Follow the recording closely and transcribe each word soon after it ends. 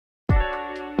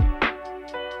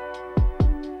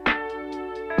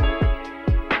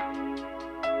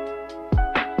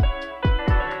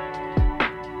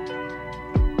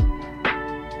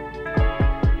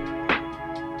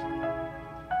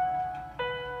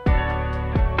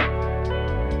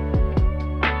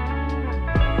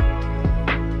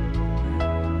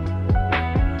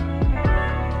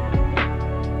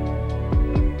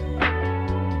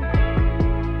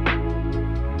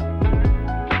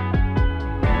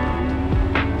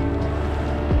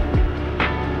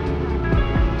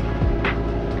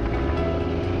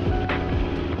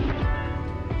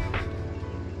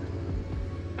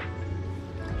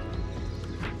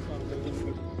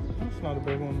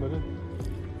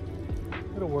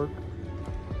It'll work.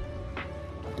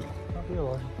 Not be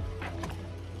alarmed.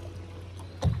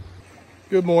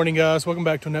 Good morning, guys. Welcome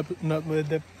back to another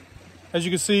dip. As you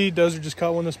can see, Dozer just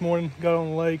caught one this morning. Got on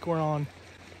the lake. We're on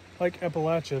Lake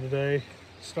Appalachia today.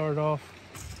 Started off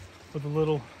with a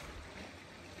little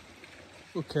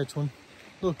catch one.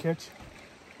 Little catch.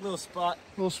 Little spot.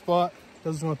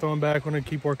 Dozer's gonna throw him back. We're gonna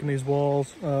keep working these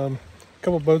walls. A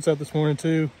couple boats out this morning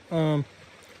too.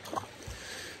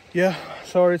 Yeah,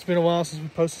 sorry it's been a while since we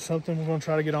posted something. We're gonna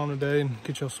try to get on today and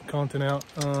get y'all some content out.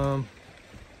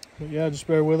 But yeah, just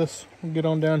bear with us. We'll get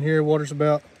on down here. Water's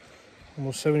about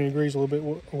almost 70 degrees, a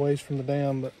little bit away from the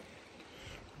dam, but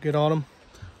we'll get on them.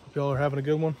 Hope y'all are having a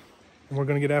good one, and we're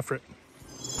gonna get after it.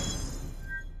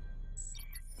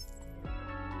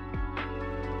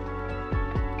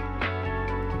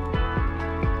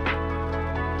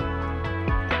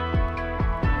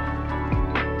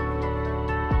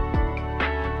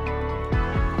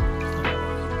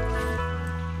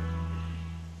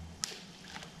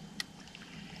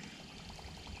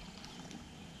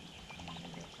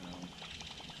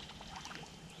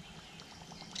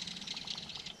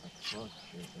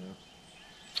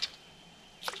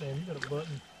 Damn, you got a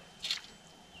button.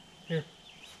 Here.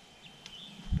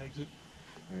 Exit.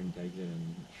 And take it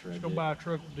and shred it. Go buy a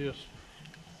truck with this.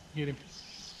 Get him.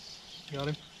 Got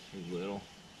him? He's little.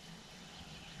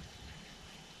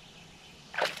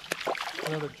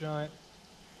 Another giant.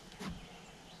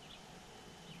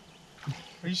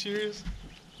 Are you serious?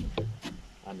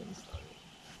 I didn't start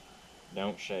it.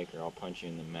 Don't shake or I'll punch you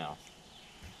in the mouth.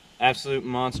 Absolute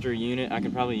monster unit. I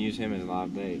could probably use him as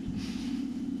live bait.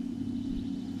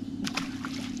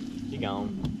 He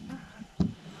gone.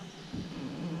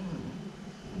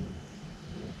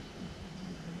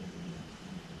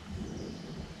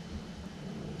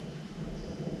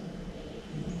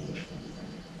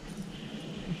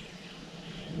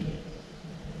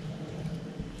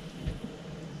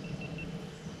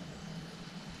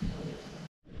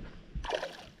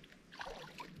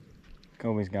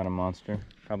 Colby's got a monster.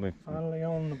 Probably finally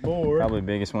on the board. Probably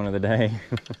biggest one of the day.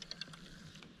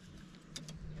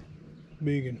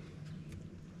 Biggin.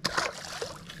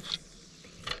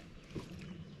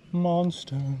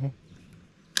 Monster.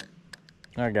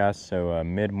 Alright guys, so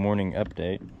mid-morning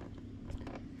update.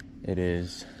 It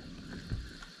is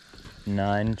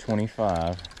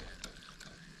 9:25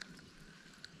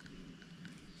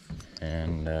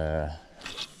 and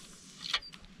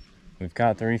we've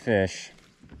caught 3 fish.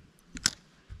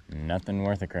 Nothing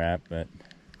worth a crap, but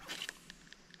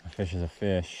a fish is a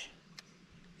fish.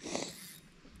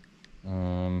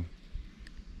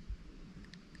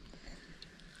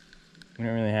 We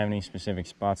don't really have any specific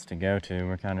spots to go to.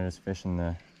 We're kind of just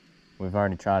fishing we've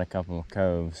already tried a couple of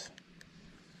coves.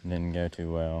 Didn't go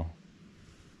too well.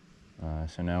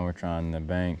 So now we're trying the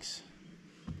banks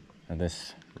of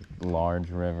this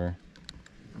large river.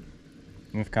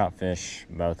 We've caught fish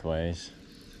both ways.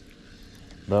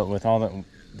 But with all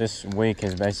this week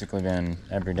has basically been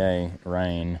everyday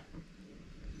rain.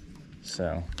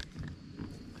 So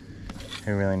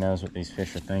who really knows what these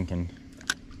fish are thinking?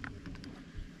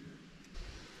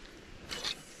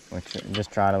 Which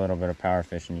just tried a little bit of power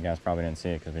fishing. You guys probably didn't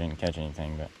see it because we didn't catch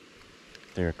anything, but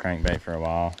threw a crankbait for a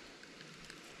while.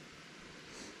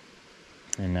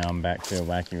 And now I'm back to a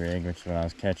wacky rig, which is what I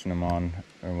was catching them on,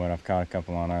 or what I've caught a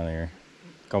couple on earlier.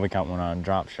 Colby caught one on a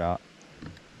drop shot.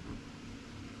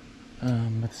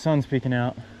 But the sun's peeking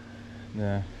out.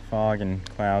 The fog and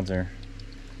clouds are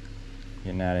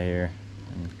getting out of here.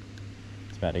 And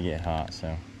it's about to get hot,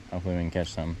 so hopefully we can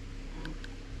catch something.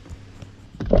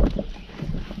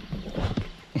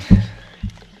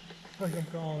 Like I'm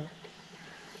calling it.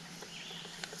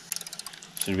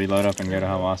 Should we load up and go to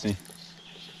Hiwassee?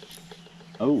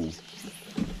 Oh.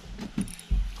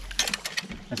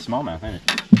 That's smallmouth, ain't it?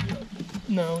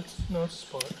 No, it's a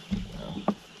spot. Oh.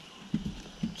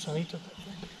 So he took that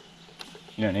thing.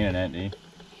 You don't need a net, do you?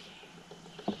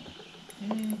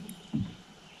 This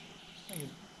thing is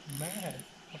mad.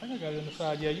 I think I got it in the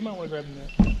side. Yeah, you might want to grab the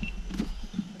net. I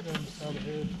got it in the side of the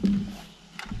head.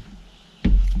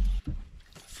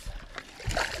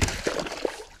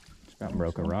 About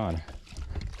broke a rod.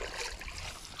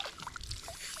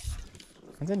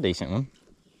 That's a decent one.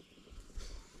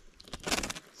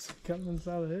 Got him in the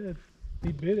side of the head.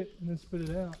 He bit it and then spit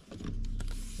it out.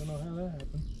 Don't know how that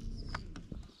happened.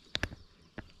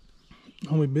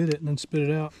 Homie bit it and then spit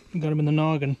it out. Got him in the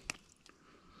noggin.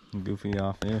 Goofy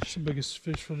off fish. That's the biggest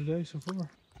fish for the day so far.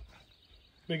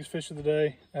 Biggest fish of the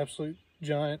day. Absolute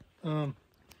giant. That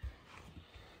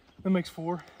makes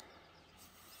 4.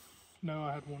 No,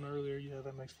 I had one earlier. Yeah,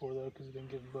 that makes 4 though, because he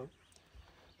didn't give a boat.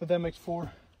 But that makes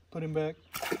 4. Put him back.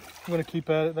 I'm gonna keep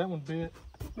at it. That one bit,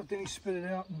 but then he spit it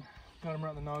out and got him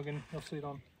right in the noggin. You'll see it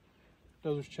on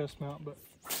Dozer's chest mount, but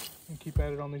I'm gonna keep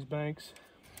at it on these banks.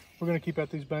 We're gonna keep at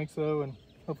these banks though, and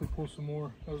hopefully pull some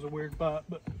more. That was a weird bite,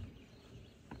 but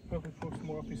hopefully pull some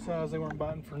more off these sides. They weren't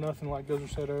biting for nothing, like Dozer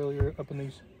said earlier, up in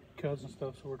these cuts and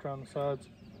stuff. So we're trying the sides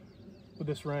with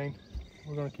this rain.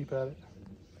 We're gonna keep at it.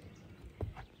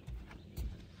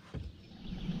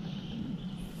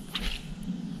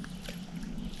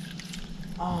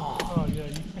 Oh yeah.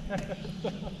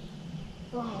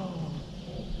 Oh.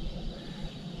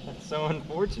 That's so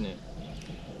unfortunate.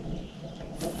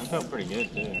 I felt pretty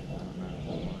good too. I don't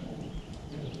know.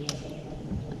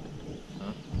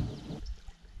 Huh?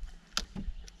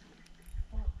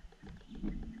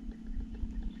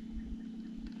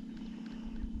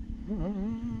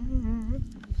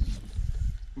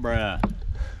 Bruh. No,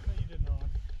 you did not.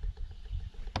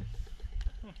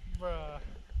 Bruh.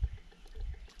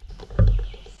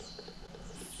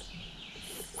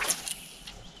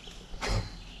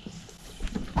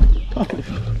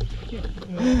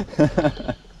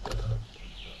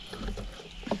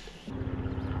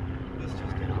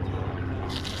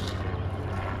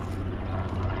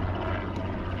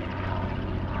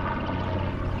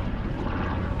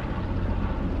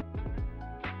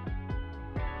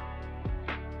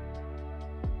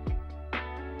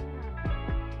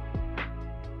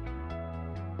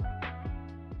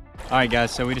 All right,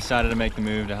 guys, so we decided to make the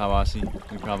move to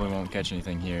Hiwassee. We probably won't catch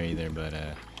anything here either, but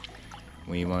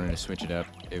we wanted to switch it up.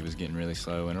 It was getting really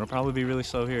slow, and it'll probably be really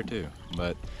slow here too.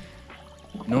 But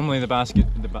normally the bite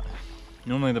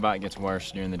gets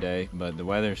worse during the day, but the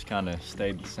weather's kind of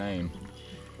stayed the same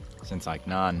since like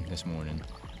 9 this morning,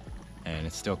 and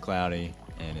it's still cloudy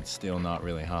and it's still not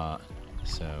really hot.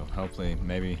 So hopefully,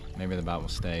 maybe the bite will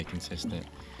stay consistent.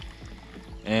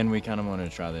 And we kind of wanted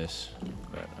to try this,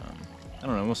 but I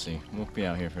don't know, we'll see. We'll be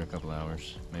out here for a couple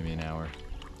hours, maybe an hour.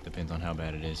 Depends on how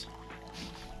bad it is.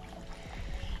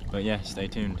 But yeah, stay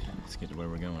tuned. Let's get to where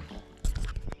we're going.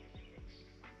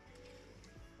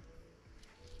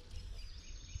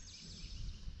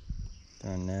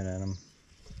 Throw a net at him.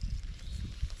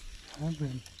 I've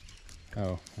been.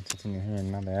 Oh, that's what's in your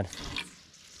hand, my bad.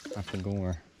 I forgot. I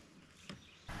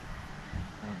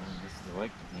don't know, this is the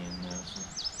lake to be in now, so.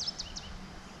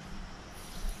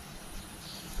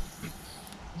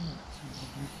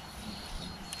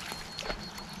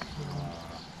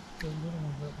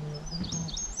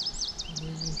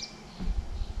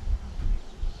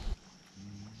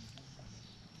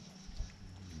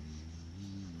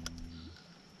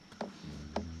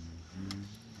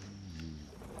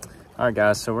 All right,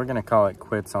 guys, so we're gonna call it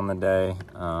quits on the day.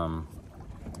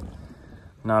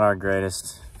 Not our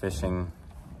greatest fishing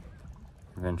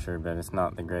venture, but it's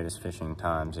not the greatest fishing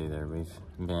times either. We've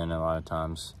been a lot of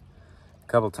times, a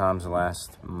couple times the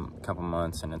last couple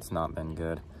months, and it's not been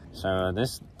good. So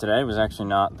today was actually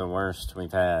not the worst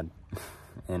we've had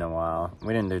in a while.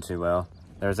 We didn't do too well.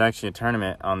 There was actually a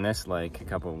tournament on this lake a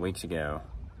couple of weeks ago,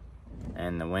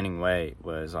 and the winning weight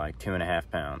was like 2.5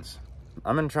 pounds.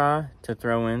 I'm gonna try to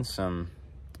throw in some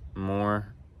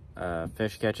more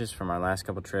fish catches from our last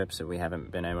couple trips that we haven't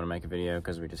been able to make a video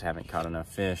because we just haven't caught enough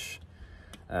fish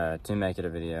to make it a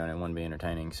video, and it wouldn't be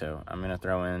entertaining. So I'm gonna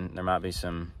throw in, there might be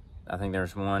some, I think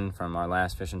there's one from our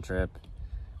last fishing trip.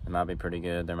 It might be pretty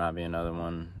good. There might be another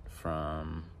one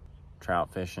from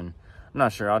trout fishing. I'm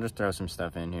not sure. I'll just throw some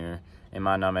stuff in here. It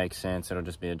might not make sense. It'll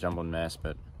just be a jumbled mess,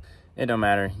 but it don't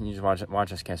matter. You just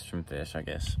watch us catch some fish, I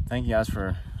guess. Thank you guys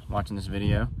for watching this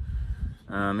video.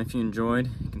 If you enjoyed,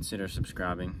 consider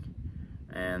subscribing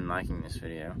and liking this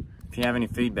video. If you have any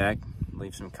feedback,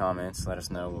 leave some comments. Let us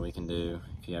know what we can do.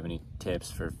 If you have any tips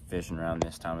for fishing around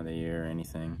this time of the year or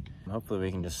anything. Hopefully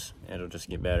we can it'll just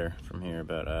get better from here,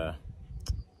 but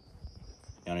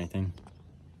got anything?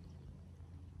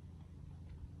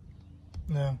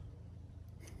 No.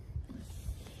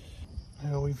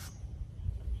 Yeah,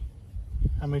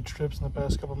 how many trips in the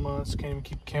past couple months, can't even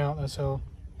keep count. That's how,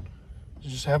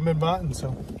 just haven't been biting,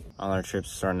 so. All our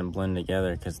trips are starting to blend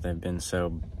together because they've been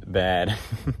so bad.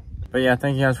 But yeah,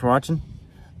 thank you guys for watching.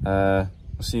 We'll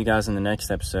see you guys in the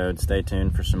next episode. Stay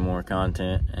tuned for some more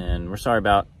content, and we're sorry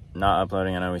about not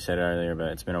uploading. I know we said it earlier, but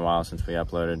it's been a while since we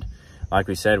uploaded. Like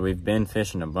we said, we've been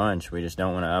fishing a bunch. We just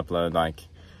don't want to upload like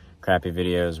crappy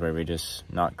videos where we just,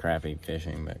 not crappy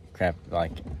fishing, but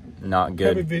like not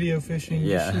good. Crappy video fishing,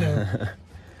 yeah. Just, you know.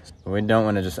 We don't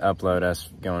want to just upload us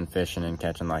going fishing and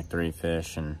catching like 3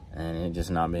 fish and it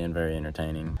just not being very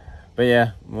entertaining. But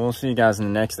yeah, we'll see you guys in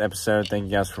the next episode. Thank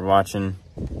you guys for watching.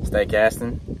 Stay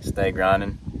casting, stay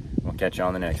grinding. We'll catch you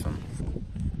on the next one.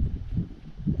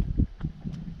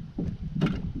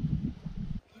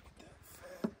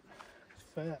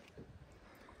 fat.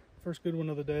 First good one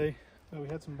of the day. We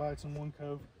had some bites in one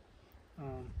cove.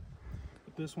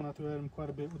 But this one I threw at him quite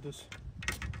a bit with this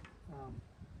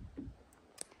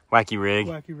Wacky rig.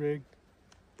 Wacky rig.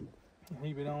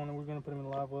 He been on, and we're gonna put him in a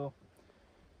live well.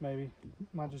 Maybe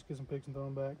might just get some pigs and throw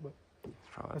him back, but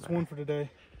that's one for today.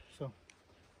 So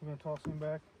we're gonna toss him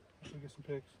back and get some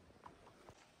pigs.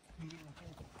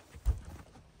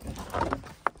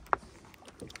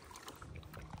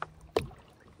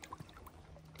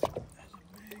 That's a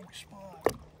big spot.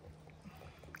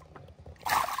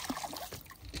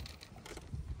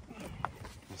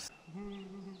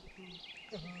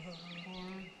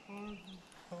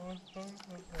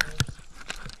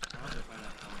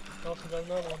 Got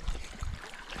another one.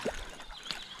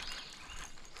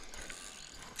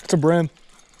 It's a brim.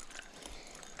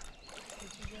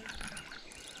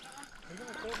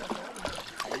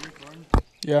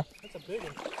 Yeah. That's a big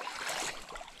one.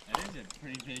 That is a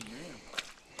pretty big reel.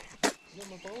 You got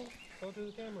my phone? Go to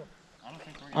the camera. I don't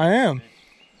think we're I am.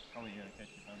 Probably gotta catch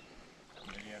your phone.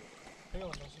 Video. Hang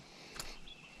on, Jesse.